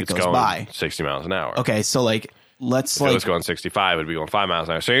standing there and it it's goes going by, 60 miles an hour. okay, so like let's If it was going 65, it'd be going 5 miles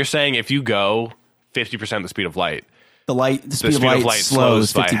an hour. So you're saying if you go 50% the speed of light, the speed of light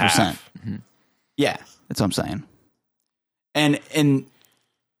slows by 50%. half. Yeah, that's what I'm saying. And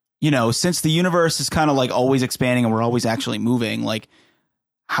since the universe is kind of like always expanding and we're always actually moving, like,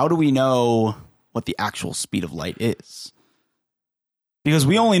 how do we know what the actual speed of light is? Because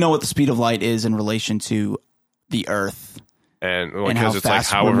we only know what the speed of light is in relation to the Earth. And how because it's like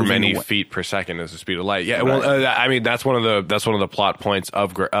fast we're however moving many away. feet per second is the speed of light. Yeah, Right. well, I mean that's one of the plot points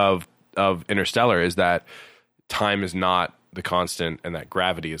of Interstellar, is that time is not the constant and that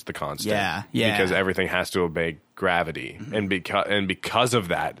gravity is the constant. Yeah. Because everything has to obey gravity, and because of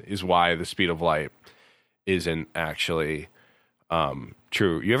that is why the speed of light isn't actually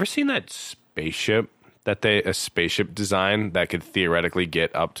true. You ever seen that spaceship design that could theoretically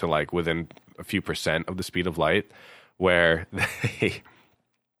get up to like within a few % of the speed of light, where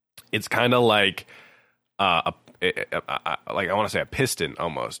it's kind of like I want to say a piston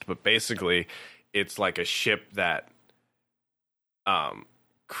almost, but basically it's like a ship that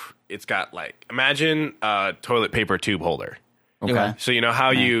it's got like, imagine a toilet paper tube holder. Okay. So you know how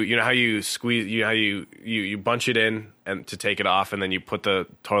you squeeze, how you bunch it in and to take it off, and then you put the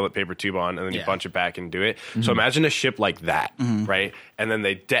toilet paper tube on, and then you bunch it back and do it. Mm-hmm. So imagine a ship like that, right? And then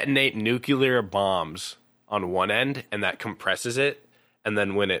they detonate nuclear bombs on one end, and that compresses it, and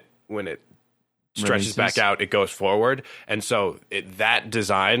then when it stretches back out, it goes forward. And so that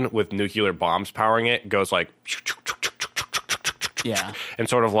design with nuclear bombs powering it goes like, and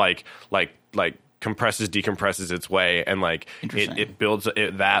sort of like decompresses its way, and like it builds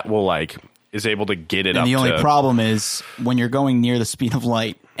it, that will like is able to get it and up. The only problem is when you're going near the speed of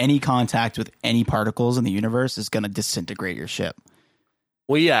light any contact with any particles in the universe is going to disintegrate your ship.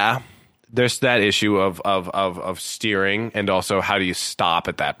 Well, yeah, there's that issue of steering, and also how do you stop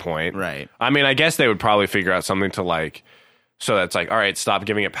at that point? Right. I mean, I guess they would probably figure out something to like, so that's like, all right, stop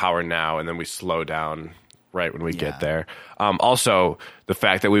giving it power now, and then we slow down right when we get there. Also, the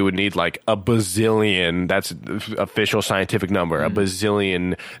fact that we would need like a bazillion, that's the official scientific number, a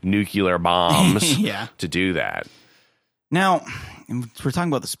bazillion nuclear bombs to do that. Now, we're talking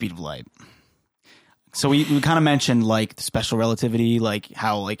about the speed of light. So we kind of mentioned like the special relativity, like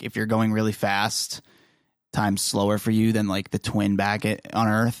how like if you're going really fast, time's slower for you than like the twin back on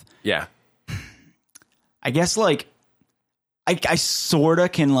Earth. Yeah. I guess like I sort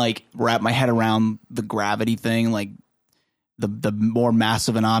of can like wrap my head around the gravity thing, like the more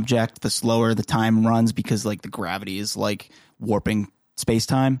massive an object, the slower the time runs because like the gravity is like warping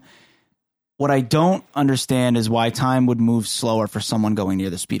space-time. What I don't understand is why time would move slower for someone going near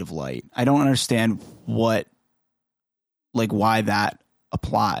the speed of light. I don't understand why that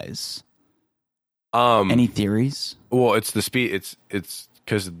applies. Any theories? Well, it's the speed. It's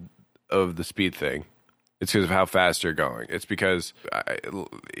because of the speed thing. It's because of how fast you're going. It's because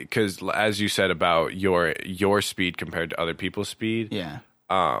as you said about your speed compared to other people's speed. Yeah.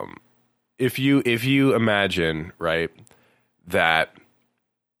 If you imagine, right, that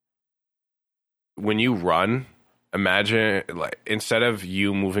when you run, imagine like instead of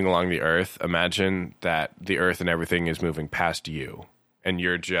you moving along the earth, imagine that the earth and everything is moving past you. And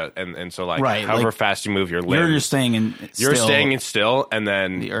you're just and so like right, however like, fast you move your limbs, you're staying in still, and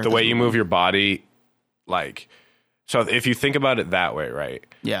then the way you move your body, like, so if you think about it that way, right?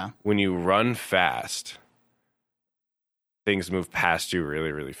 Yeah. When you run fast, things move past you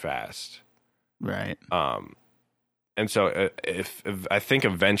really, really fast. Right. And so if I think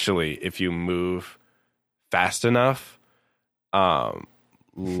eventually if you move fast enough,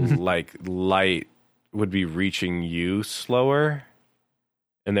 like light would be reaching you slower.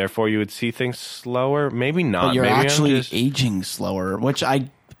 And therefore, you would see things slower. Maybe not. But you're Maybe actually aging slower, which I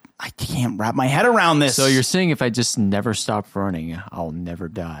can't wrap my head around this. So you're saying if I just never stop running, I'll never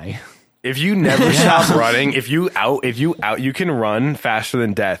die. If you never stop running, if you you can run faster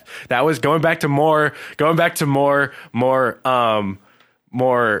than death. That was going back to more DC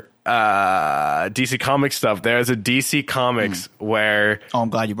Comics stuff. There's a DC Comics where. Oh, I'm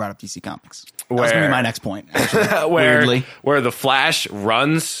glad you brought up DC Comics. That's gonna be my next point. Actually, where the Flash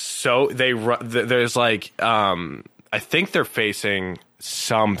runs, so they run. There's like, I think they're facing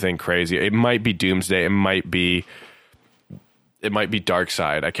something crazy. It might be Doomsday. It might be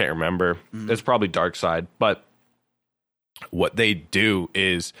Darkseid. I can't remember. It's probably Darkseid. But what they do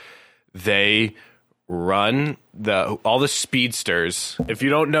is they run all the speedsters. If you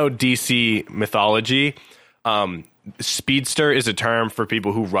don't know DC mythology, speedster is a term for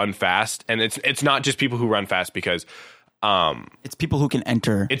people who run fast, and it's not just people who run fast because it's people who can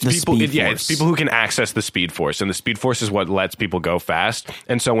enter it's the people speed force. Yeah, it's people who can access the speed force, and the speed force is what lets people go fast.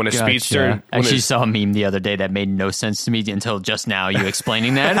 And so when a speedster I actually saw a meme the other day that made no sense to me until just now you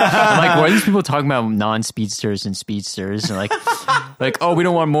explaining that. I'm like, why are these people talking about non-speedsters and speedsters and like oh, we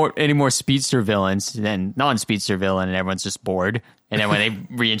don't want any more speedster villains than non-speedster villain, and everyone's just bored. And then when they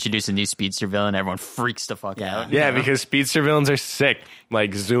reintroduce a new speedster villain, everyone freaks the fuck out. Yeah, because speedster villains are sick,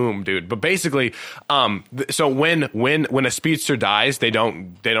 like Zoom, dude. But basically, so when a speedster dies, they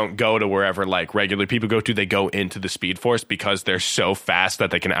don't go to wherever like regular people go to. They go into the Speed Force because they're so fast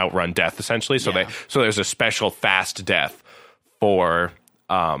that they can outrun death, essentially. So there's a special fast death for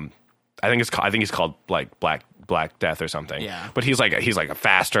I think he's called like Black Death or something. Yeah. But he's like a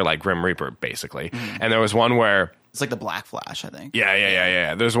faster like Grim Reaper basically. And there was one where. It's like the Black Flash, I think.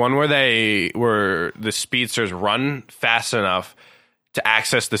 Yeah. There's one where the speedsters run fast enough to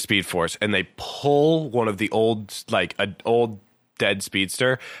access the Speed Force, and they pull one of the old dead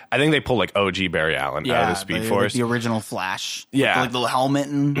speedster. I think they pull like OG Barry Allen out of the Speed Force. Like the original Flash. Yeah. Like the little helmet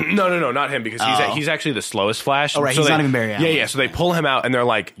and... No, not him, because he's actually the slowest Flash. Oh, right, so he's not even Barry Allen. Yeah, so they pull him out, and they're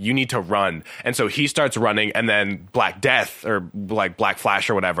like, you need to run. And so he starts running, and then Black Death, or like Black Flash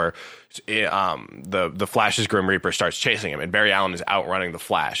or whatever, the Flash's Grim Reaper starts chasing him, and Barry Allen is outrunning the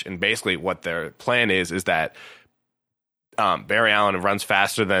Flash. And basically what their plan is that Barry Allen runs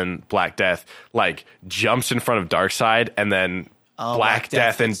faster than Black Death, like jumps in front of Darkseid, and then Black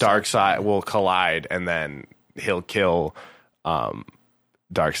Death and Darkseid will collide, and then he'll kill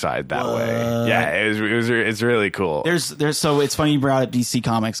Darkseid that way. Yeah, it's really cool. So it's funny you brought up DC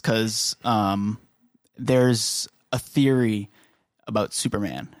Comics because there's a theory about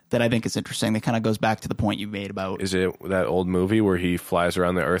Superman that I think is interesting. That kind of goes back to the point you made about. Is it that old movie where he flies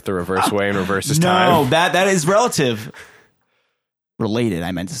around the Earth the reverse way and reverses time? No, that is relative. related,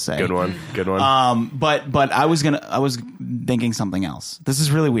 I meant to say. Good one. But I was thinking something else. This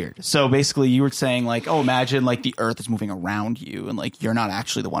is really weird. So basically you were saying like, oh, imagine like the earth is moving around you and like you're not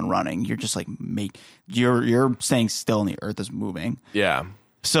actually the one running. You're just like you're staying still and the earth is moving. Yeah.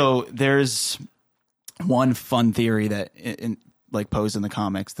 So there's one fun theory that like posed in the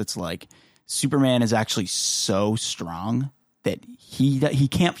comics that's like Superman is actually so strong that he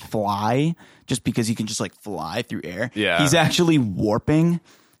can't fly just because he can just like fly through air. Yeah. He's actually warping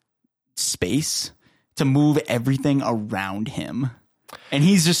space to move everything around him. And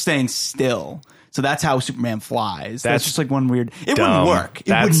he's just staying still. So that's how Superman flies. That's just like one weird. It wouldn't work.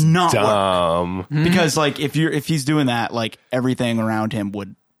 It would not work. Because like if he's doing that, like everything around him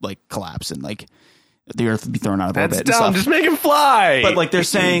would like collapse and like the earth would be thrown out of orbit. That's dumb. Just make him fly. But like they're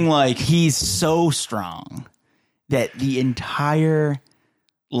saying like he's so strong that the entire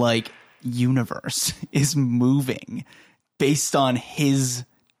like universe is moving based on his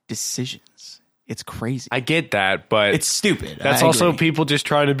decisions. It's crazy. I get that, but it's stupid. That's also people just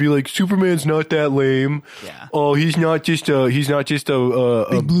trying to be like, Superman's not that lame. Yeah. Oh, he's not just a big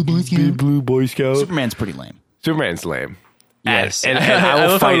blue Boy Scout. Superman's pretty lame. Superman's lame. Yes, and I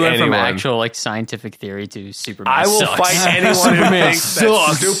will fight anyone from actual like scientific theory to Superman. I will sucks. fight anyone who thinks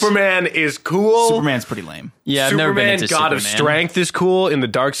that Superman is cool. Superman's pretty lame. Yeah, I've never been into God Superman. of Strength is cool in the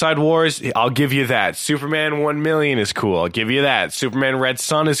Dark Side Wars. I'll give you that. Superman 1,000,000 is cool. I'll give you that. Superman Red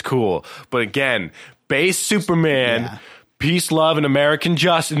Sun is cool. But again, base Superman, peace, love, and American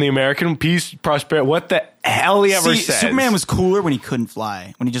justice, and the American peace, prosperity. What the hell he ever said? Superman was cooler when he couldn't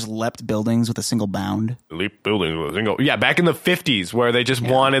fly, when he just leapt buildings with a single bound. Leap buildings with a single. Yeah, back in the 50s, where they just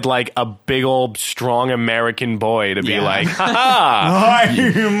wanted like a big old strong American boy to be like, ha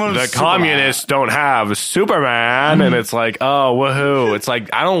the communists don't have Superman, and it's like, oh, woohoo! It's like,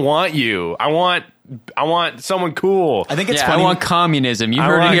 I don't want you. I want someone cool. I think it's funny. I want communism. You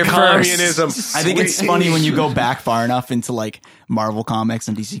heard it here communism. first. I think it's funny when you go back far enough into like Marvel comics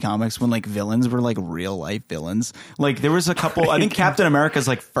and DC comics when like villains were like real life villains. Like there was a couple. I think Captain America's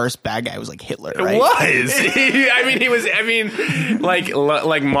like first bad guy was like Hitler. Right? It was. I mean, he was. I mean,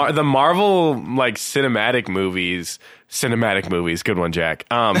 the Marvel like cinematic movies. Good one, Jack.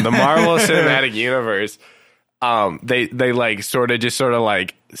 The Marvel Cinematic Universe. They like sort of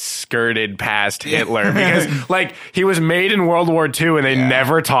like skirted past Hitler because like he was made in World War II and they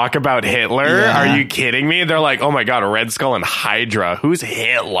never talk about Hitler. Yeah. Are you kidding me? They're like, oh my God, Red Skull and Hydra. Who's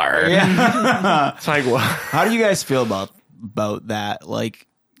Hitler? Yeah. It's like, well, how do you guys feel about that? Like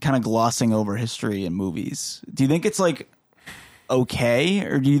kind of glossing over history in movies. Do you think it's like okay,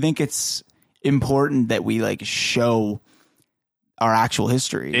 or do you think it's important that we like show our actual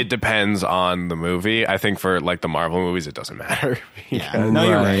history? It depends on the movie. I think for like the Marvel movies, it doesn't matter. No,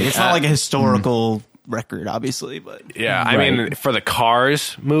 you're right. It's not like a historical record, obviously, but I mean, for the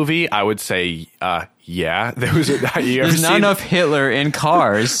Cars movie, I would say, yeah, there's not enough Hitler in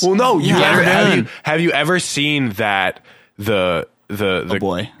Cars. Well, no, have you ever seen that the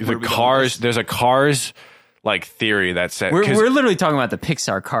Cars? There's a Cars like theory that said we're literally talking about the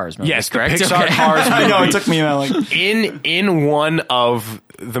Pixar Cars movie. Yes, correct? the Pixar Cars movie. I know, it took me like in one of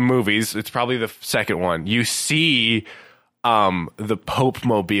the movies, it's probably the second one, you see the Pope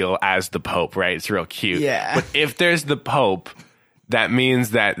mobile as the Pope, right? It's real cute. Yeah. But if there's the Pope, that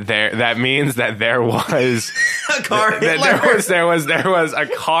means that there was a car Hitler.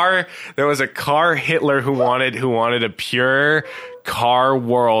 There was a car Hitler who wanted a pure car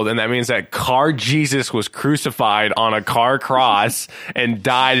world, and that means that car Jesus was crucified on a car cross and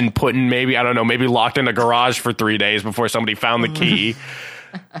died and put in maybe locked in a garage for 3 days before somebody found the key.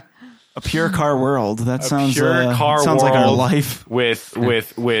 A pure car world. That sounds sounds like our life with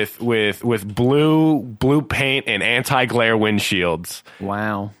blue paint and anti-glare windshields.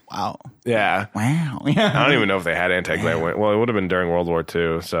 Wow. Yeah. Wow. I don't even know if they had anti-glare well, it would have been during World War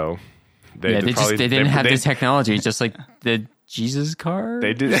II, so they didn't have the technology, just like the Jesus car.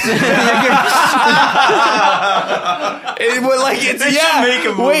 They did. Wait,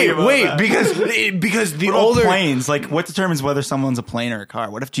 because the older planes, like what determines whether someone's a plane or a car?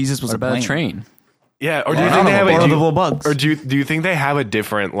 What if Jesus was what a about plane? A train? Yeah, or do you think they have bugs? Or do you think they have a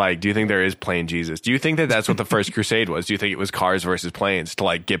different do you think there is plane Jesus? Do you think that's what the first crusade was? Do you think it was cars versus planes to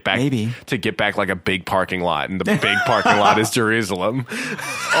like get back like a big parking lot, and the big parking lot is Jerusalem?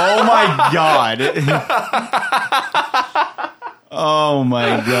 Oh my God. Oh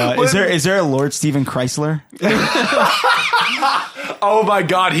my God! Is there a Lord Stephen Chrysler? Oh my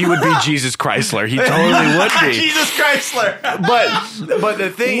God, he would be Jesus Chrysler. He totally would be Jesus Chrysler. But the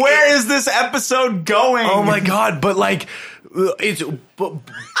thing, where is this episode going? Oh my God! But like, it's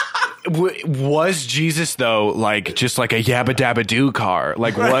Was Jesus though like just like a yabba dabba doo car?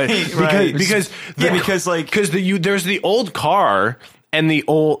 Like what? Because there's the old car. And the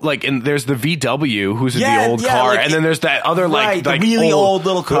old, like, and there's the VW, who's in the old car, and then there's that other, like the really old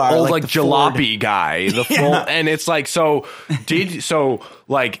little car, old jalopy guy, the full, and it's like,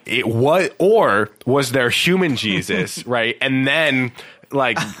 or was there human Jesus, right? And then,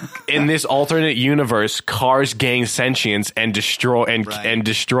 like, in this alternate universe, cars gained sentience and destroyed their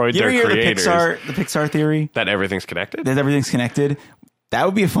creators. The Pixar theory that everything's connected. That everything's connected. That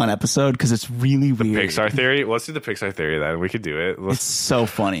would be a fun episode because it's really weird. Pixar theory? Let's do the Pixar theory then. We could do it. It's so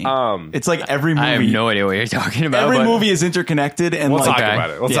funny. It's like every movie. I have no idea what you're talking about. Every movie is interconnected, and we'll talk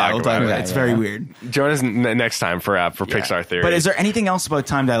about it. We'll talk about it. It's very weird. Join us next time for Pixar theory. But is there anything else about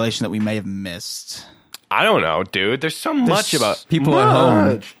time dilation that we may have missed? I don't know, dude. There's so much about people at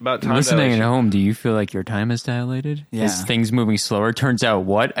home. About time listening dilation. at home, do you feel like your time is dilated? Yeah. Is things moving slower? Turns out,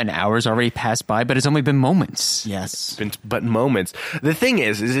 an hour's already passed by, but it's only been moments. Yes. But moments. The thing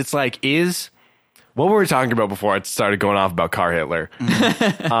is it's like, what were we talking about before I started going off about Car Hitler?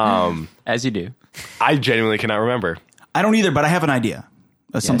 As you do. I genuinely cannot remember. I don't either, but I have an idea.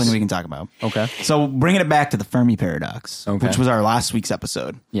 That's something we can talk about. Okay. So bringing it back to the Fermi paradox, which was our last week's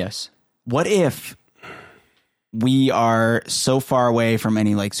episode. Yes. What if we are so far away from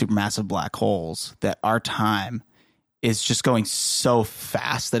any like supermassive black holes that our time is just going so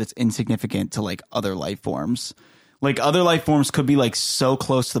fast that it's insignificant to like other life forms? Like other life forms could be like so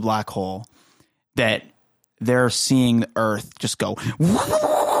close to the black hole that they're seeing the Earth just go,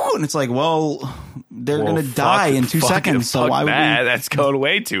 and it's like, well, they're going to die in 2 seconds. So why would we? That's going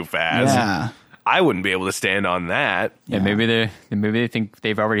way too fast. Yeah. I wouldn't be able to stand on that. Yeah, maybe they think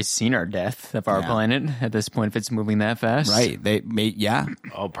they've already seen our death of our planet at this point if it's moving that fast. Right. They may,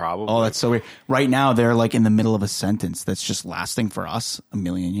 Oh, probably. Oh, that's so weird. Right now, they're like in the middle of a sentence that's just lasting for us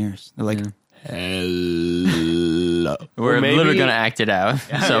 1,000,000 years. They're like, hello. We're literally going to act it out.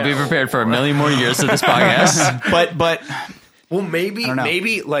 So be prepared for 1,000,000 more years of this podcast. But well,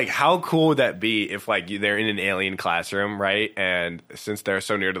 maybe like how cool would that be if like they're in an alien classroom, right? And since they're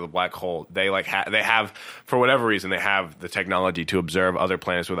so near to the black hole, they like they have for whatever reason they have the technology to observe other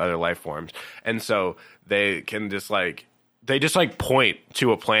planets with other life forms, and so they can just like point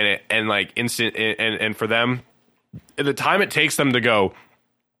to a planet and like instant and for them, the time it takes them to go.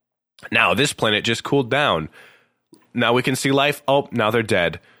 Now this planet just cooled down. Now we can see life. Oh, now they're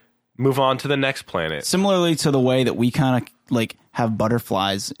dead. Move on to the next planet. Similarly to the way that we kind of like have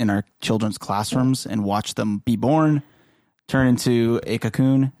butterflies in our children's classrooms and watch them be born, turn into a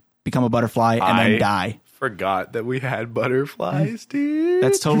cocoon, become a butterfly, and then die. Forgot that we had butterflies, dude.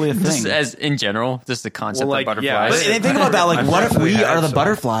 That's totally a thing. Just as in general, just the concept of butterflies. Yeah, but think about that. Like, what if we are the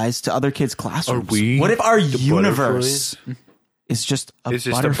butterflies to other kids' classrooms? Are we? What if our universe is just a It's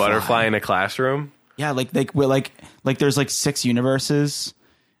just a butterfly in a classroom? Yeah, like there's like 6 universes.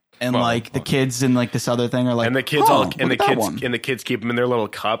 And like the kids and like this other thing are like, and the kids the kids keep them in their little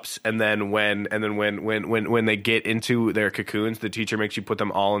cups, and then when they get into their cocoons, the teacher makes you put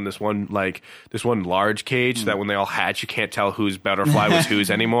them all in this one large cage, so that when they all hatch, you can't tell whose butterfly was whose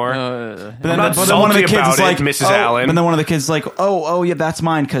anymore. But then one of the kids is like, Mrs. Allen. And then one of the kids is like, oh yeah, that's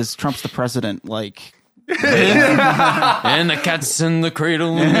mine because Trump's the president. Like. And the cat's in the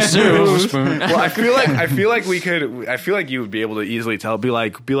cradle and the silver spoon. Well, I feel like you would be able to easily tell. Be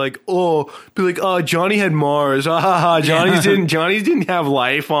like, oh, Johnny had Mars. Johnny's didn't have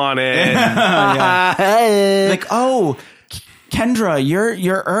life on it. Like, oh, Kendra,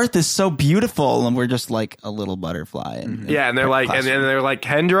 your Earth is so beautiful, and we're just like a little butterfly. And they're like,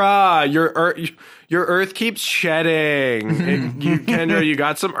 Kendra, your Earth keeps shedding. Kendra, you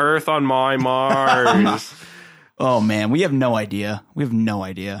got some Earth on my Mars. Oh man, we have no idea.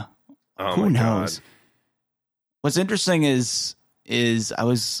 Oh, who knows? God. What's interesting is I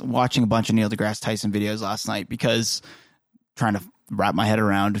was watching a bunch of Neil deGrasse Tyson videos last night because trying to wrap my head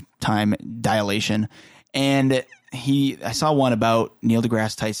around time dilation, and I saw one about Neil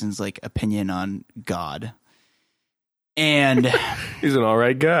deGrasse Tyson's like opinion on God. And he's an all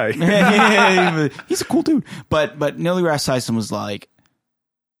right guy. He's a cool dude. But Neil deGrasse Tyson was like,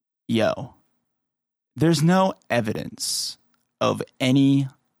 yo, there's no evidence of any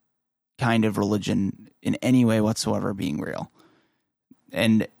kind of religion in any way whatsoever being real.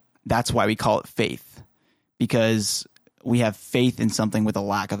 And that's why we call it faith, because we have faith in something with a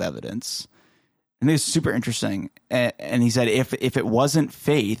lack of evidence. And it's super interesting. And he said, if it wasn't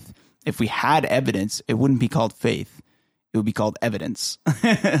faith, if we had evidence, it wouldn't be called faith. It would be called evidence.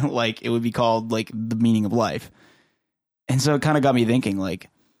 Like, it would be called like the meaning of life. And so it kind of got me thinking, like,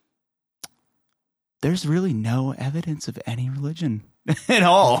 there's really no evidence of any religion. at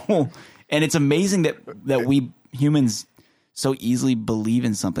all. And it's amazing that we humans so easily believe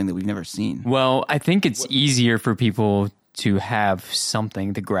in something that we've never seen. Well, I think it's easier for people to have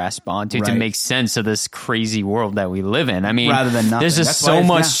something to grasp onto to Right. make sense of this crazy world that we live in. I mean, Rather than nothing. there's just That's so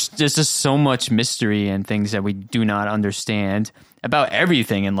why much. There's just so much mystery and things that we do not understand about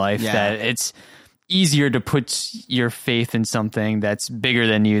everything in life Yeah. that it's easier to put your faith in something that's bigger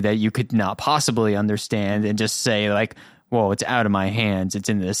than you that you could not possibly understand and just say like, whoa, it's out of my hands. It's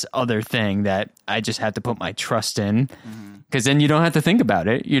in this other thing that I just have to put my trust in. Because then you don't have to think about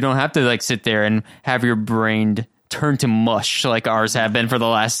it. You don't have to like sit there and have your brain turn to mush like ours have been for the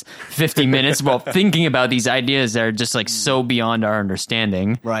last 50 minutes while thinking about these ideas that are just like so beyond our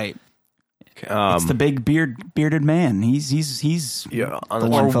understanding. Right. It's the big bearded man. He's Yeah, the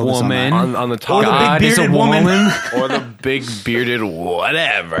one focused on that. on the top, Or the God big is a bearded woman. or the big bearded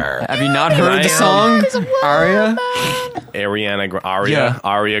whatever. Have you not heard the song Aria?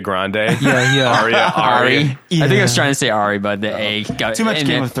 Aria Grande. Yeah. Aria. I think I was trying to say Ari, but the A got Too much in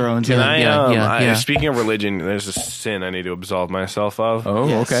Game it. of Thrones. Can Yeah. Speaking of religion, there's a sin I need to absolve myself of. Oh,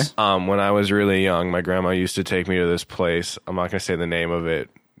 Yes. okay. When I was really young, my grandma used to take me to this place. I'm not going to say the name of it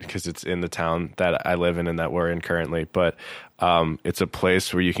because it's in the town that I live in and that we're in currently, but it's a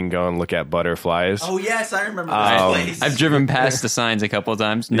place where you can go and look at butterflies. Oh yes, I remember this place. I've driven past the signs a couple of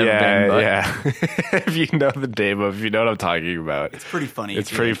times. Never been, but yeah. If you know the name of, if you know what I'm talking about, It's pretty funny. It's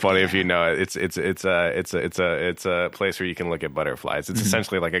if you pretty like- funny if you know it. It's a place where you can look at butterflies. It's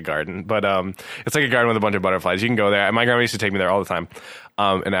essentially like a garden, but it's like a garden with a bunch of butterflies. You can go there. And my grandma used to take me there all the time.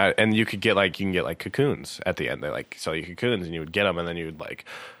 And you can get like cocoons at the end. They like sell you cocoons, and you would get them, and then you would like,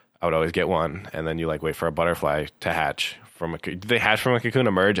 I would always get one, and then you like wait for a butterfly to hatch from did they hatch from a cocoon,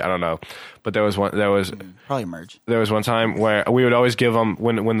 emerge? I don't know, but there was probably merge. there was one time where we would always give them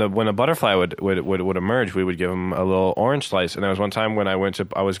when a butterfly would emerge, we would give them a little orange slice. And there was one time when I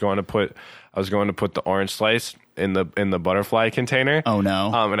was going to put the orange slice in the butterfly container. Oh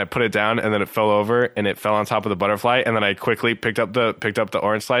no! And I put it down, and then it fell over, and it fell on top of the butterfly. And then I quickly picked up the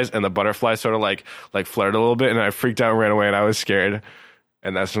orange slice, and the butterfly sort of like fluttered a little bit, and I freaked out and ran away, and I was scared.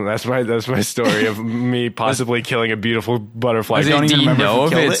 And that's my story of me possibly killing a beautiful butterfly. do don't even you remember know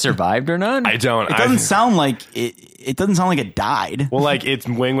if if you it killed it? survived or not? I don't. It doesn't sound like it. It doesn't sound like it died. Well, like its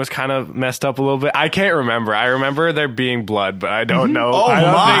wing was kind of messed up a little bit. I can't remember. I remember there being blood, but I don't know. Oh,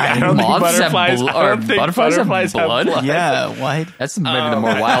 I don't think Moths have butterflies. blo- I don't or think butterflies have butterflies blood? Yeah, what? That's maybe the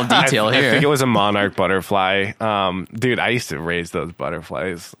more wild detail I here. think it was a monarch butterfly. Dude, I used to raise those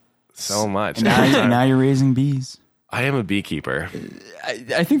butterflies so much. Now you're raising bees. I am a beekeeper.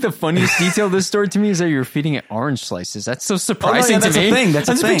 I think the funniest detail of this story to me is that you're feeding it orange slices. That's so surprising that's to a me. thing. That's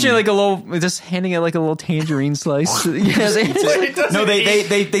a I'm just thing. picturing like a little, just handing it like a little tangerine slice. Yeah, No,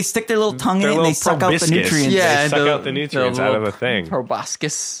 they stick their little tongue in it and they suck out the nutrients. Yeah, They suck out the nutrients out of a thing.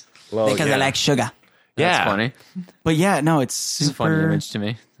 Proboscis. Well, because yeah. I like sugar. Yeah. That's funny. But yeah, no, it's It's a funny super. image to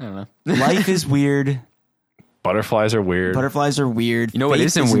me. I don't know. Life is weird. Butterflies are weird. Butterflies are weird. You know what Faith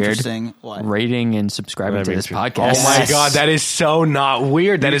isn't is weird? interesting. What? Rating and subscribing to this podcast. Oh my Yes. god, that is so not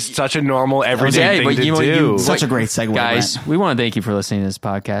weird. That is such a normal everyday Yeah, thing but to you know what, do. Such a great segue, Guys, Brent. we want to thank you for listening to this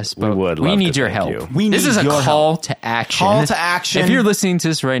podcast, but would we love need to your thank help. you. We This need is a your call help. to action. Call to action. If you're listening to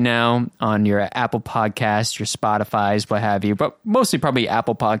this right now on your Apple Podcasts, your Spotify's, what have you, but mostly probably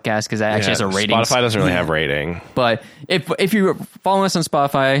Apple Podcasts because that actually has a rating. Spotify doesn't really have rating. But if you're following us on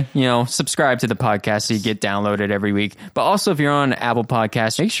Spotify, subscribe to the podcast so you get downloaded every week. But also if you're on Apple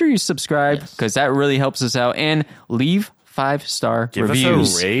Podcasts, make sure you subscribe because that really helps us out. And leave 5-star Give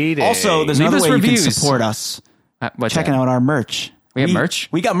reviews. us a rating. Also, there's Leave another us way you reviews. can support us. What's Checking that? out our merch. We have merch?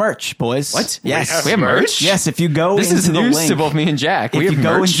 We got merch, boys. What? Yes. We have merch? Yes, if you go This into is the news link, to both me and Jack. if We you have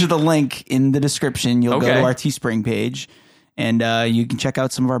go merch. into the link in the description, you'll go Okay. to our Teespring page, and you can check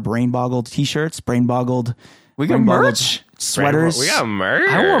out some of our Brain Boggled t-shirts, Brain Boggled. We got Brain Boggled merch? sweaters. We got merch.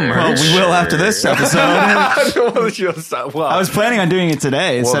 I want merch. Well, we will after this episode. I was planning on doing it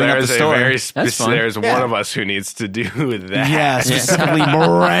today and Well, setting up the there's a store. very That's fun. there's Yeah. one of us who needs to do that. Yeah, specifically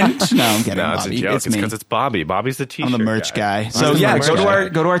Brent. No, I'm kidding. No, it's Bobby. a joke. It's me. because it's Bobby. Bobby's the t-shirt I'm the merch guy. I'm So the yeah, merch go to guy.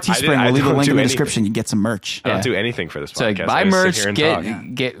 our Teespring. I We'll leave a don't link do in the anything. description. You get some merch. I don't Yeah. do anything for this So podcast. buy I just sit merch, here and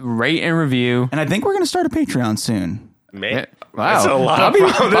talk. get rate and review. And I think we're going to start a Patreon soon. Man, Wow. that's a lot Bobby- of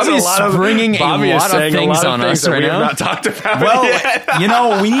problems. Bobby's There's a lot of springing a Bobby is lot of saying things a lot of on things us that right we have now. not talked about Well,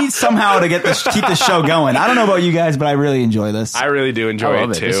 yet. we need somehow to keep this show going. I don't know about you guys, but I really enjoy this. I really do enjoy I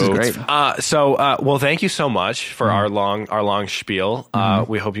love it it. too. This is great. Well, thank you so much for our long spiel.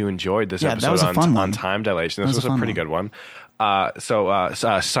 We hope you enjoyed this Yeah, that episode was a fun one. on time dilation. This was was a a fun pretty one. good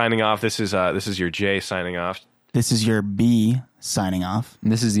one. Signing off. This is your Jay signing off. This is your B signing off. And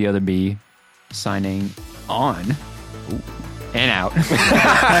this is the other B signing on. and out.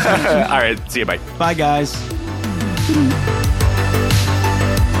 All right, see you, bye. Bye, guys.